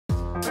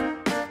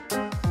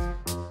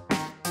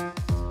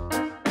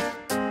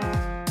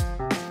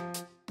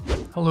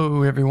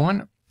Hello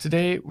everyone.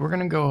 Today we're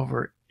going to go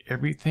over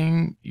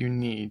everything you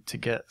need to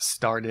get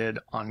started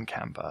on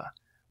Canva.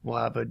 We'll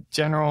have a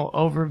general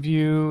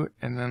overview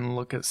and then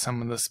look at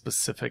some of the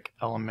specific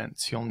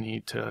elements you'll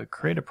need to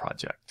create a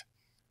project.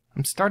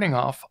 I'm starting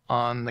off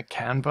on the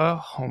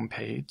Canva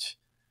homepage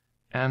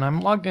and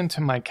I'm logged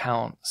into my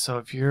account, so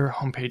if your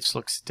homepage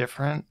looks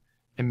different,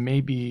 it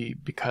may be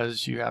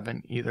because you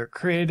haven't either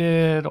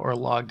created or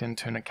logged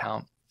into an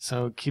account,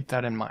 so keep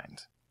that in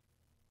mind.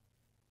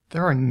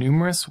 There are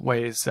numerous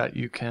ways that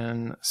you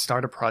can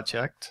start a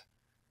project,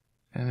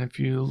 and if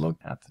you look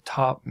at the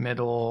top,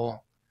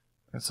 middle,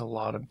 there's a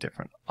lot of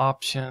different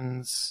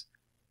options.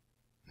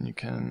 You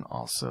can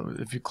also,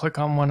 if you click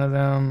on one of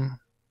them,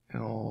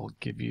 it'll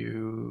give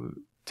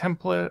you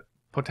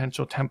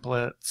potential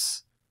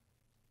templates.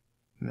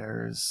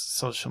 There's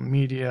social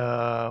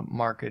media,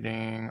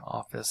 marketing,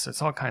 office,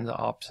 there's all kinds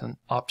of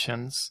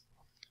options.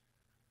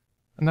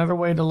 Another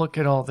way to look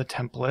at all the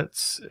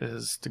templates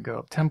is to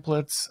go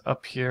templates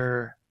up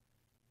here,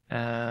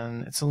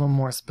 and it's a little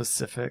more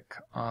specific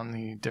on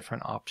the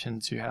different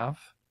options you have.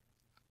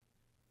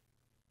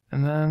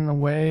 And then the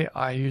way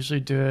I usually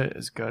do it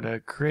is go to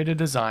create a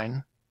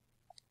design,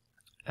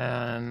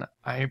 and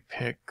I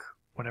pick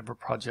whatever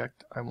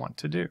project I want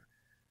to do.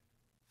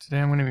 Today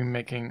I'm going to be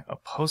making a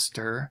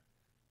poster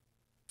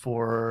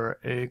for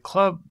a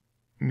club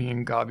me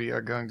and Gabi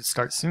are going to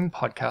start soon,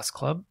 podcast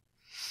club.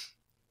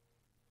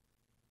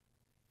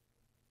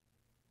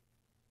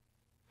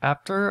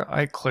 After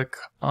I click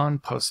on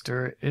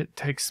poster, it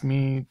takes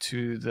me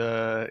to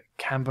the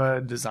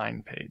Canva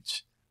design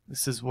page.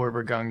 This is where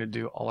we're going to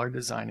do all our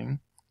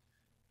designing.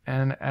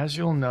 And as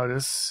you'll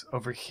notice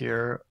over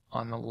here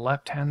on the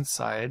left-hand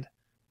side,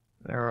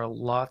 there are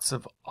lots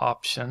of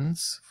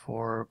options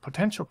for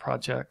potential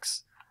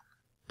projects,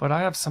 but I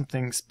have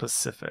something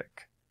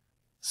specific,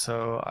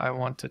 so I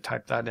want to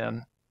type that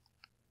in.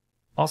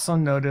 Also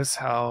notice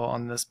how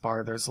on this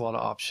bar there's a lot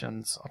of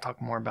options. I'll talk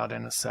more about it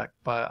in a sec,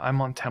 but I'm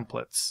on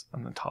templates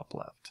on the top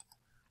left.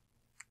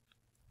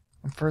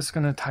 I'm first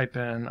going to type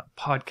in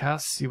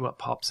podcast, see what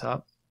pops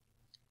up.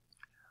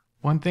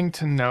 One thing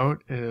to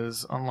note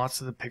is on lots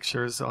of the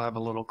pictures they'll have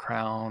a little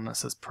crown that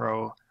says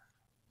Pro.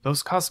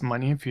 Those cost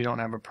money if you don't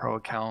have a Pro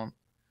account.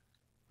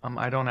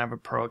 I don't have a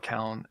Pro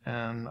account,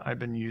 and I've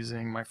been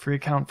using my free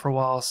account for a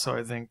while, so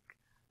I think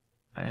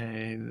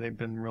they've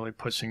been really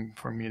pushing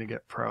for me to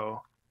get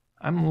Pro.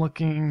 I'm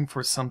looking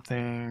for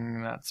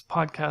something that's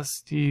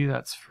podcasty,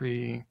 that's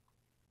free.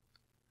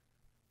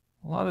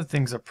 A lot of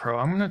things are Pro.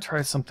 I'm going to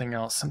try something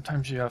else.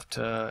 Sometimes you have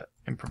to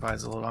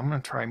improvise a little. I'm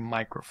going to try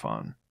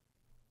microphone.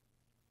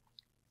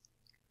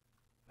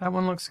 That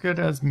one looks good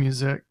as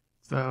music,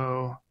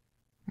 though.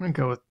 I'm going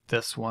to go with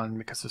this one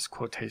because there's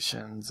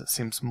quotations. It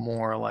seems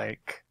more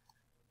like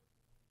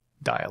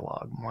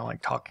dialogue, more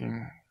like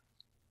talking.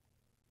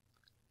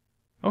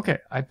 Okay,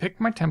 I picked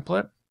my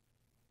template.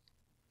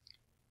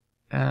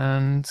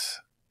 And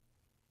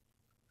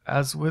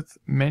as with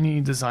many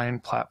design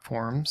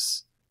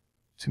platforms,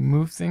 to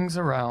move things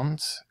around,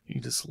 you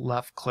just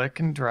left click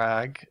and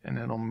drag and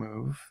it'll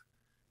move.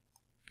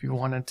 If you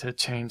wanted to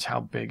change how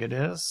big it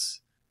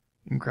is,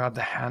 you can grab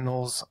the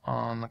handles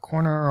on the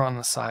corner or on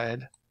the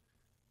side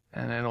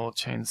and it'll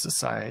change the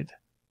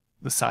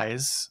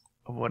size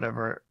of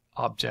whatever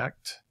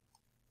object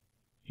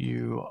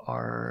you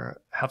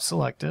have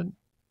selected.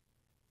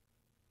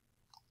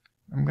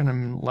 I'm going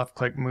to left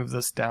click move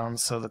this down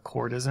so the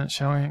cord isn't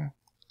showing.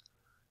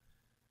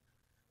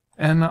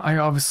 And I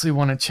obviously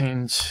want to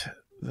change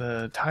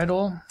the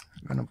title.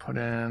 I'm going to put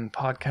in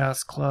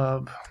Podcast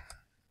Club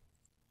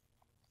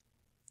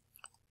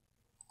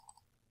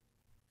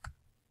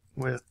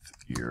with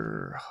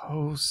your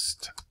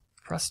host,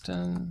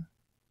 Preston.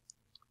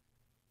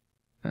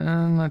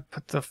 And I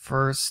put the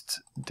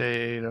first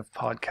date of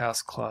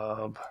Podcast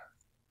Club.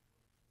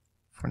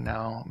 For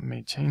now, I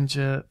may change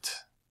it.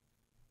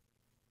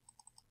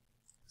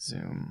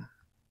 Zoom.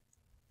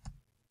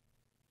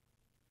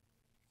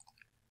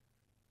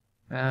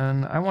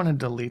 And I want to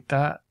delete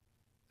that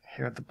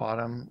here at the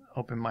bottom,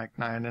 Open Mic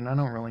 9, and I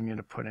don't really need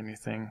to put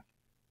anything.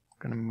 I'm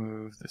going to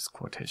move this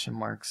quotation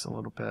marks a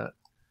little bit.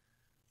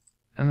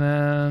 And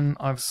then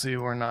obviously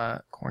we're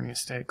not Corny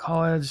State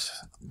College,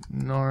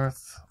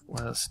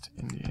 Northwest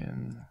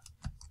Indian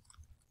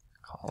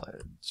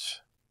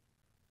College.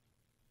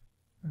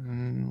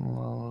 And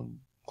we'll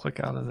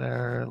click out of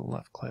there,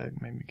 left click,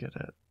 maybe get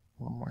it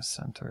a little more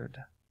centered.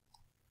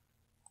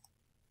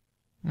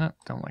 No,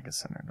 don't like it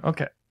centered.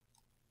 Okay.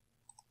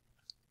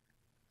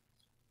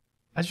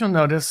 As you'll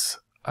notice,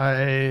 I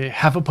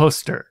have a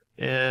poster.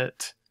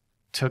 It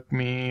took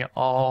me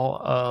all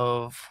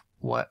of,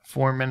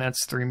 4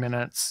 minutes, 3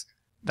 minutes.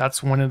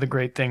 That's one of the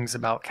great things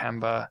about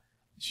Canva,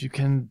 is you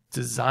can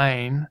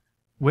design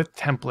with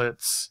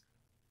templates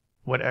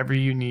whatever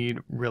you need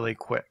really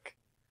quick.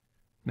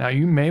 Now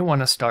you may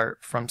want to start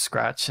from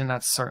scratch, and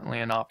that's certainly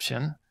an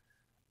option.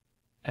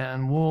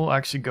 And we'll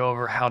actually go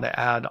over how to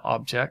add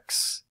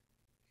objects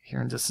here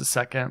in just a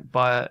second,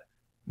 but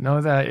know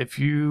that if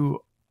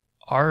you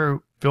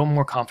feel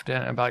more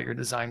confident about your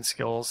design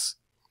skills,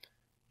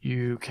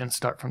 you can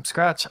start from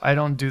scratch. I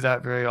don't do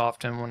that very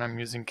often when I'm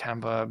using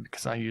Canva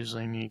because I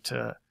usually need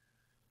to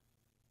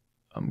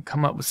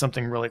come up with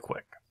something really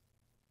quick.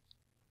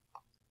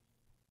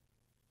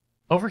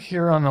 Over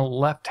here on the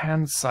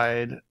left-hand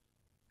side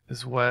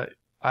is what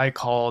I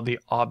call the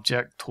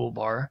object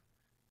toolbar.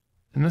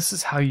 And this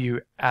is how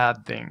you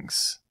add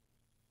things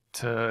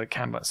to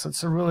Canva. So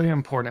it's a really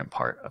important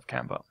part of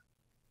Canva.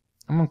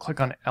 I'm going to click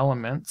on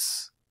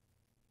Elements.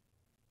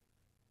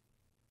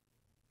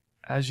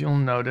 As you'll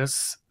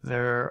notice,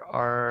 there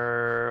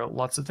are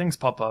lots of things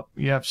pop up.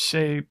 You have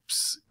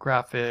shapes,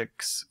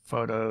 graphics,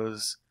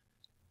 photos,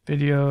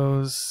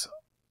 videos,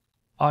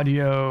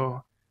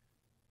 audio.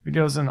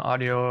 Videos and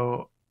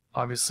audio,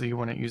 obviously you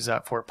wouldn't use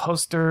that for a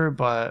poster,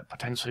 but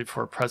potentially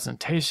for a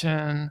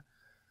presentation.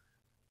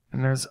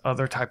 And there's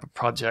other type of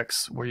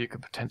projects where you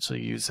could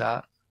potentially use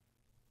that.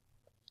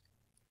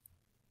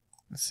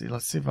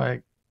 Let's see if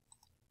I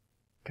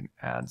can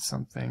add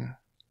something.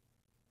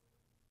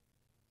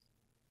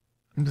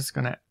 I'm just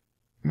gonna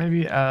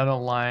maybe add a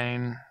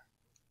line,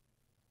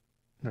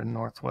 the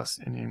Northwest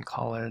Indian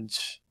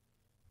College,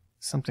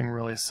 something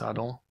really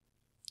subtle.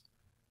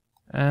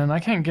 And I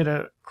can't get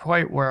it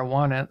quite where I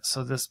want it,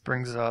 so this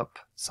brings up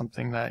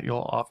something that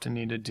you'll often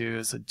need to do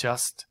is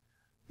adjust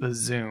the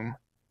zoom.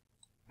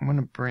 I'm going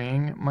to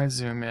bring my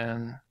zoom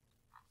in,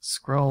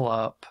 scroll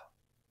up,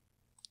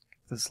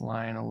 get this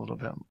line a little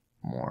bit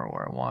more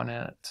where I want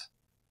it.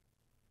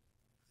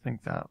 I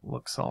think that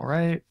looks all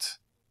right.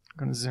 I'm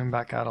going to zoom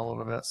back out a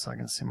little bit so I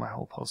can see my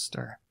whole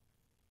poster.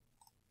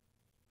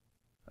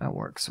 That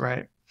works,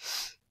 right?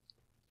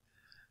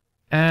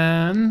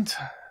 And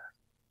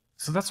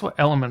so that's what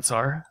elements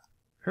are.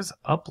 Here's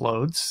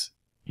uploads.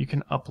 You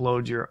can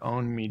upload your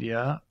own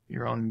media,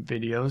 your own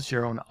videos,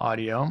 your own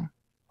audio.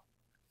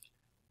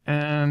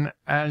 And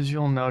as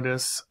you'll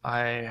notice,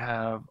 I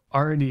have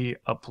already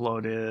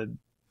uploaded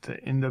the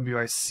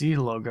NWIC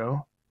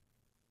logo.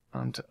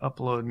 To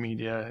upload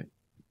media,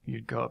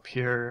 you'd go up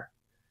here.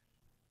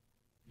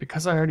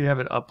 Because I already have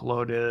it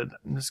uploaded,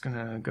 I'm just going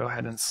to go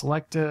ahead and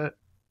select it.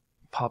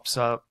 Pops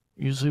up.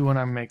 Usually when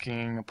I'm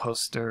making a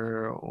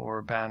poster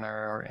or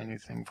banner or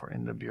anything for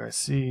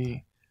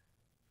NWIC,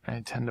 I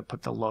tend to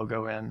put the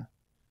logo in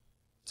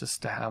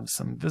just to have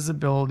some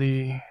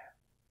visibility,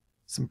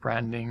 some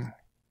branding.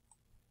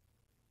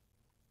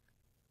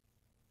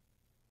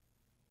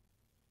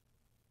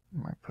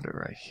 I might put it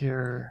right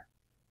here.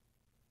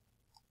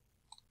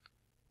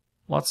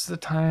 Lots of the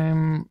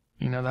time,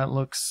 you know, that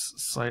looks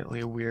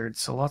slightly weird,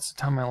 so lots of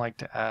the time I like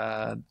to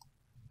add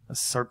a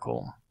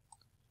circle.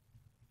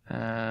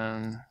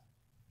 And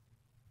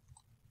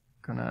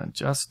gonna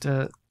adjust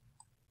it.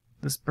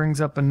 This brings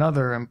up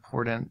another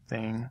important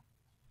thing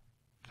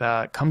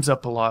that comes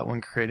up a lot when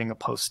creating a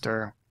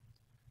poster.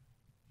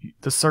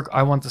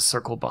 I want the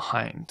circle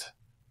behind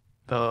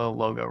the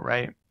logo,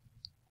 right?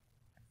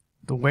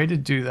 The way to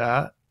do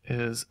that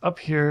is up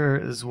here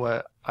is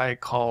what I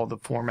call the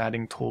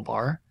formatting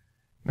toolbar.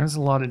 There's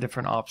a lot of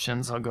different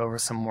options. I'll go over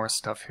some more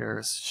stuff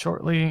here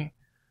shortly,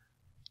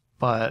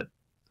 but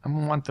I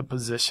want the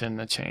position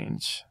to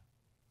change.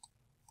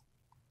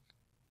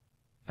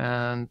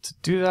 And to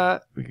do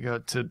that, we can go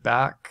to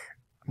back.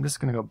 I'm just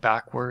going to go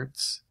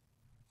backwards.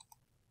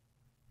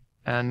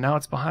 And now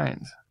it's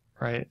behind,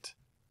 right?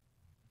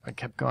 If I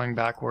kept going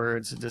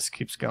backwards, it just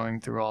keeps going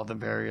through all the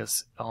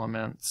various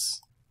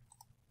elements.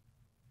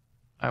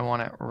 I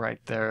want it right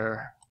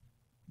there,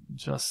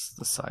 just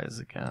the size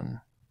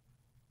again.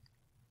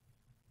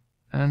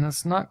 And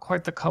it's not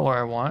quite the color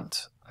I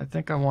want. I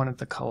think I wanted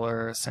the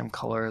color, same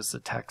color as the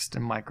text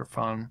and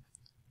microphone.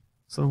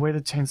 So the way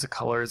to change the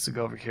color is to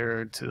go over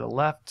here to the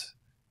left.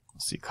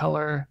 You'll see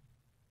color.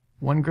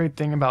 One great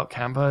thing about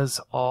Canva is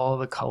all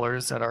the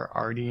colors that are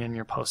already in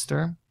your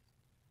poster.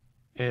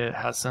 It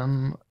has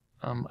them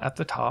at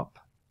the top.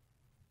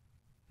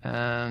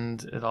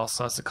 And it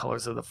also has the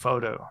colors of the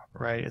photo,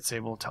 right? It's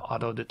able to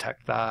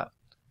auto-detect that.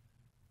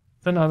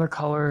 Then other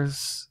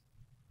colors.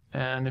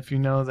 And if you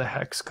know the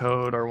hex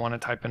code or want to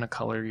type in a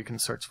color, you can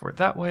search for it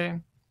that way.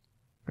 I'm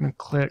going to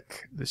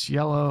click this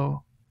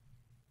yellow.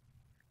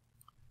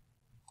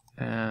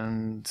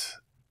 And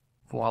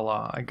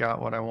voila, I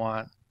got what I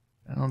want.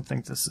 I don't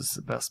think this is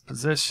the best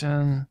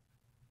position.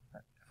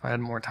 If I had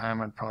more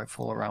time, I'd probably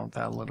fool around with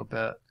that a little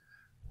bit.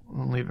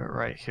 I'll leave it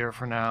right here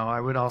for now.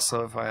 I would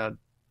also, if I had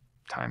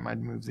time,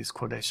 I'd move these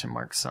quotation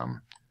marks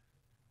some.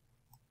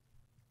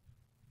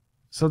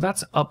 So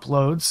that's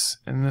uploads,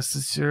 and this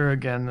is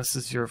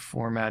your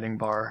formatting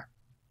bar.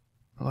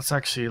 Let's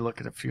actually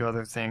look at a few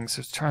other things.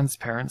 There's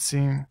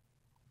transparency.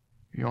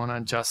 You want to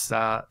adjust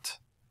that.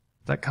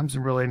 That comes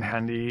really in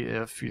handy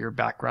if your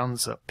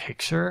background's a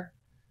picture,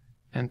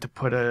 and to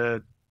put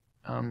a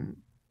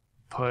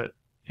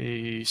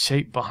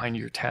shape behind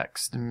your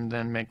text and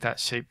then make that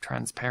shape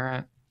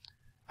transparent.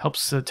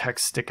 Helps the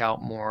text stick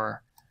out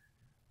more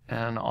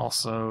and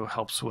also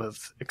helps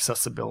with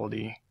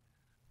accessibility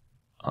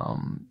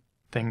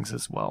things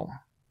as well.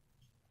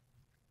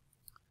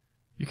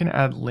 You can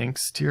add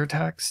links to your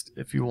text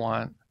if you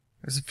want.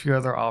 There's a few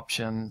other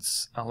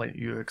options. I'll let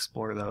you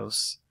explore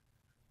those.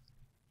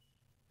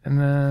 And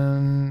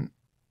then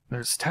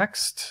there's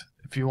text.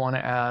 If you want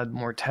to add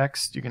more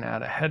text, you can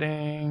add a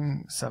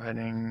heading,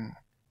 subheading,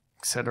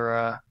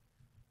 etc.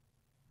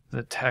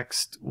 The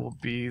text will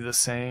be the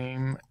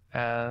same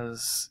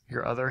as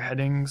your other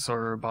headings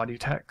or body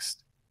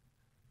text.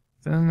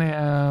 Then they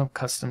have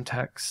custom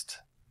text.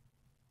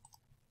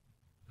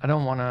 I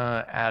don't want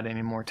to add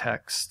any more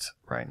text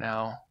right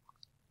now,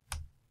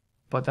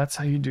 but that's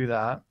how you do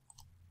that.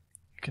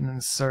 You can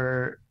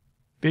insert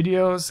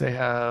videos. They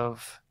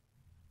have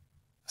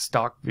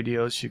stock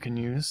videos you can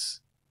use.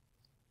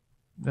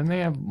 Then they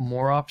have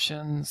more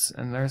options,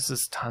 and there's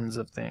just tons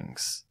of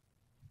things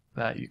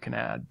that you can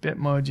add.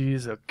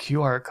 Bitmojis, a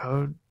QR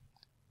code,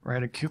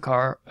 right? A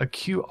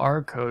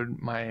QR code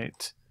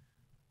might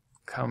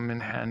come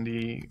in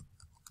handy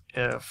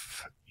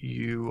if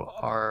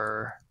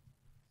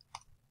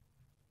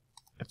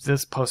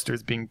this poster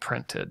is being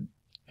printed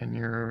and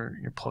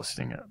you're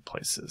posting it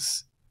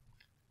places.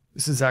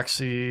 This is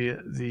actually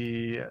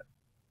the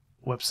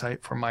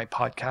website for my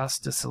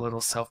podcast, just a little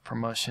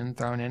self-promotion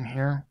thrown in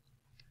here.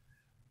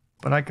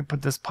 But I could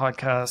put this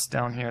podcast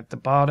down here at the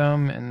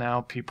bottom, and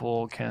now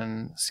people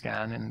can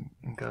scan and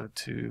go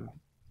to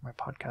my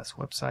podcast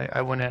website.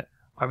 I wouldn't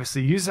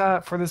obviously use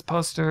that for this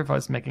poster if I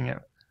was making it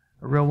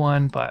a real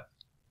one, but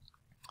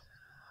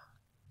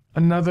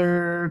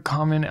another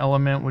common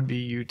element would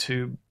be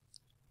YouTube.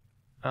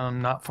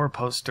 Not for a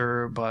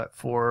poster, but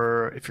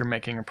for if you're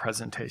making a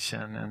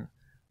presentation. And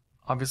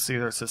obviously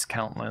there's just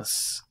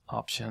countless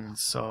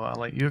options, so I'll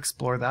let you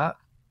explore that.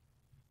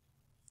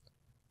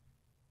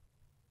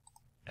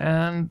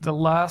 And the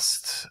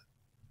last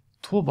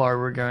toolbar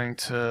we're going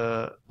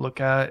to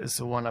look at is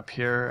the one up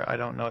here. I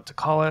don't know what to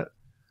call it,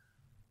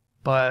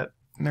 but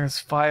there's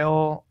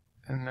File,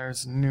 and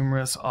there's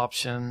numerous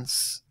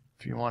options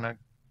if you want to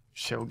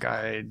show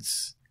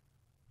guides,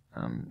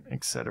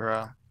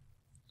 etc.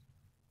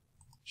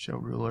 Show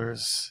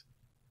rulers.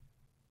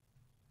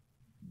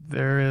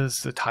 There is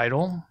the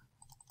title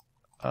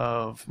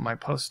of my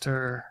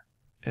poster.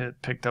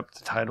 It picked up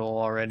the title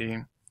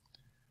already.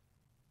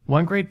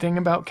 One great thing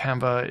about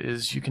Canva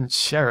is you can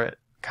share it,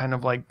 kind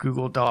of like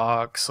Google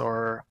Docs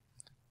or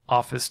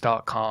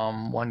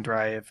Office.com,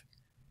 OneDrive.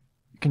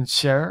 You can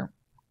share,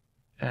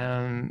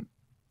 and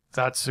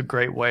that's a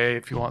great way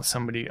if you want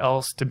somebody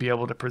else to be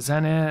able to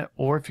present it,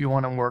 or if you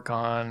want to work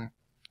on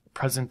a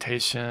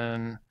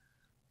presentation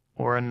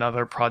or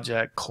another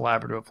project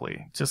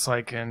collaboratively, just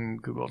like in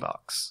Google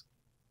Docs.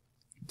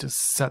 Just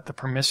set the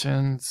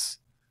permissions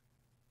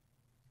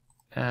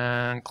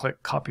and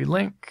click copy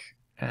link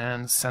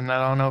and send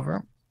that on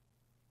over.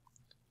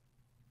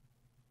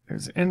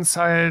 There's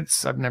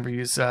insights. I've never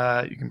used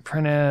that. You can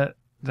print it.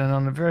 Then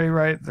on the very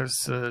right,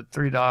 there's the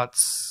 3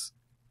 dots,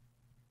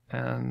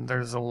 and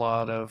there's a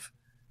lot of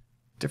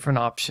different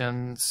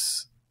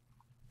options.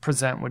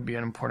 Present would be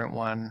an important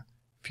one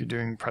if you're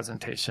doing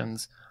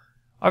presentations.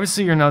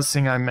 Obviously, you're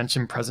noticing I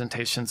mentioned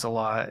presentations a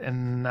lot,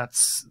 and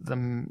that's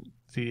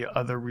the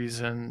other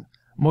reason,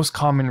 most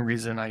common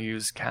reason I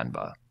use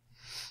Canva.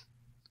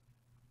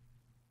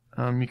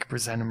 You can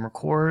present and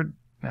record.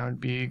 That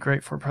would be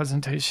great for a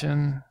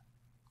presentation.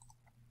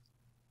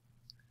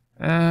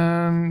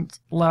 And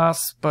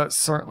last but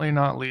certainly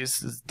not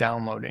least is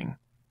downloading.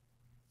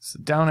 It's a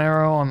down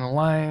arrow on the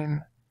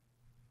line,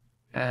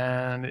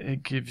 and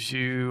it gives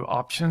you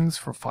options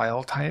for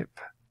file type.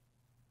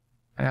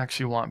 I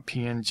actually want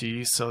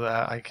PNG so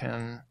that I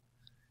can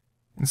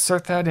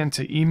insert that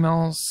into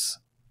emails.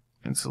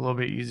 It's a little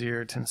bit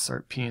easier to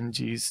insert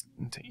PNGs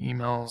into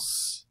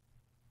emails.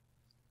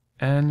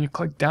 And you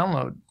click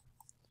download.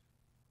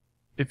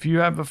 If you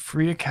have a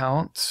free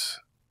account,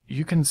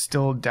 you can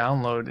still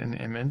download an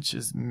image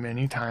as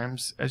many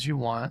times as you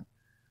want.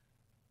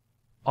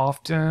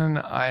 Often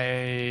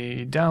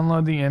I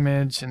download the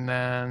image and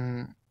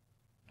then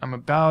I'm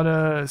about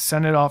to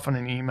send it off on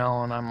an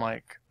email and I'm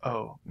like,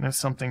 oh, there's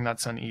something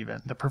that's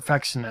uneven. The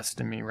perfectionist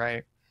in me,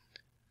 right?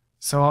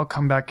 So I'll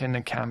come back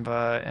into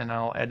Canva and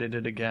I'll edit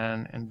it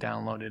again and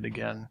download it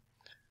again.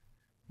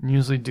 And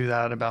usually do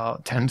that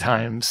about 10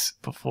 times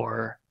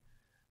before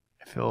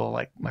I feel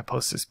like my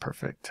post is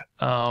perfect.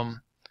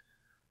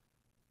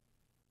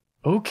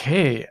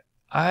 Okay,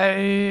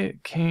 I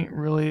can't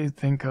really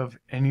think of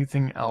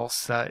anything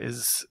else that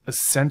is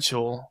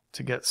essential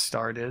to get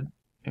started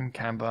in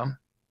Canva.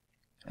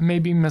 I may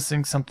be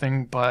missing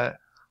something, but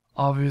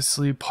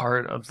obviously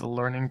part of the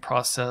learning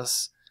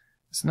process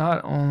is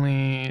not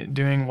only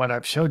doing what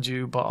I've showed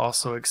you, but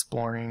also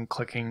exploring,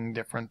 clicking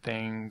different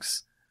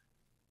things.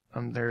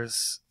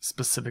 There's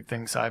specific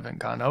things I haven't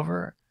gone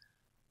over.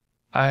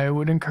 I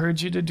would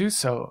encourage you to do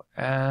so,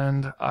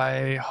 and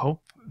I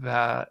hope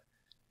that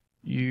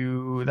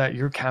your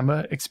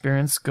Canva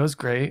experience goes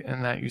great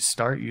and that you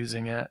start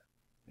using it.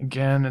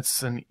 Again,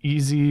 it's an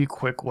easy,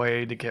 quick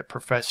way to get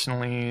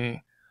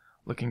professionally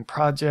looking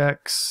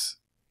projects,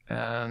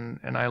 and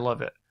I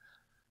love it.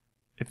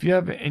 If you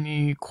have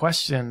any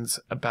questions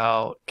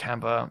about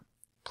Canva,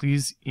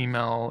 please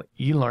email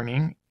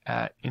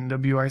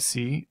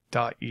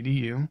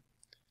elearning@nwrc.edu,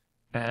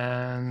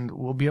 and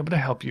we'll be able to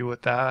help you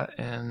with that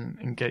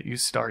and get you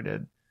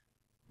started.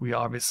 We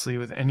obviously,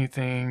 with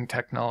anything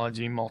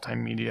technology,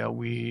 multimedia,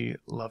 we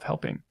love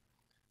helping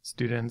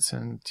students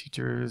and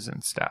teachers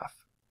and staff.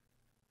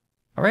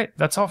 All right,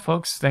 that's all,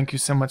 folks. Thank you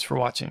so much for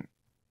watching.